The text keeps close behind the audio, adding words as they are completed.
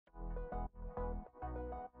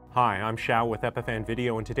Hi, I'm Xiao with Epiphan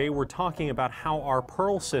Video, and today we're talking about how our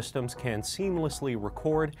Perl systems can seamlessly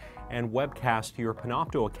record and webcast to your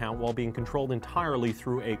Panopto account while being controlled entirely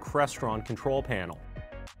through a Crestron control panel.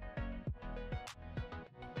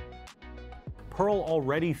 Perl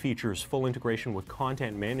already features full integration with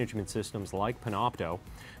content management systems like Panopto.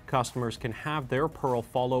 Customers can have their Perl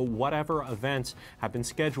follow whatever events have been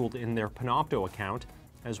scheduled in their Panopto account,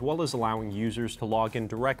 as well as allowing users to log in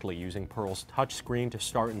directly using Perl's touchscreen to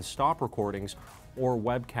start and stop recordings or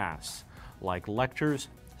webcasts, like lectures,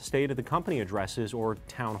 state of the company addresses, or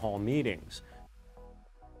town hall meetings.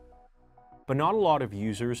 But not a lot of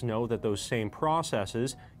users know that those same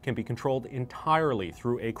processes can be controlled entirely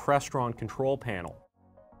through a Crestron control panel,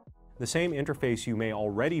 the same interface you may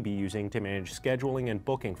already be using to manage scheduling and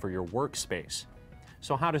booking for your workspace.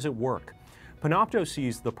 So how does it work? Panopto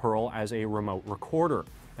sees the Perl as a remote recorder,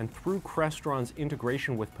 and through Crestron's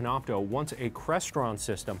integration with Panopto, once a Crestron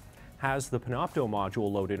system has the Panopto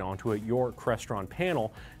module loaded onto it, your Crestron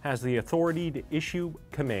panel has the authority to issue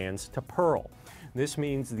commands to Perl. This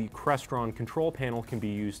means the Crestron control panel can be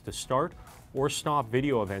used to start or stop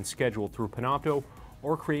video events scheduled through Panopto,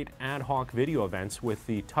 or create ad hoc video events with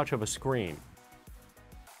the touch of a screen.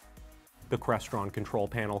 The Crestron control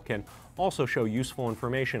panel can also show useful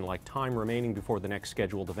information like time remaining before the next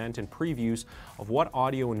scheduled event and previews of what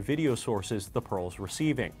audio and video sources the Perl's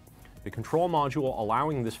receiving. The control module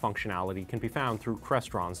allowing this functionality can be found through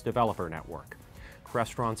Crestron's developer network.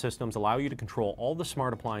 Crestron systems allow you to control all the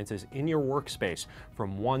smart appliances in your workspace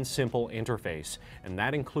from one simple interface, and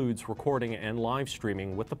that includes recording and live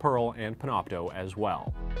streaming with the Perl and Panopto as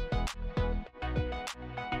well.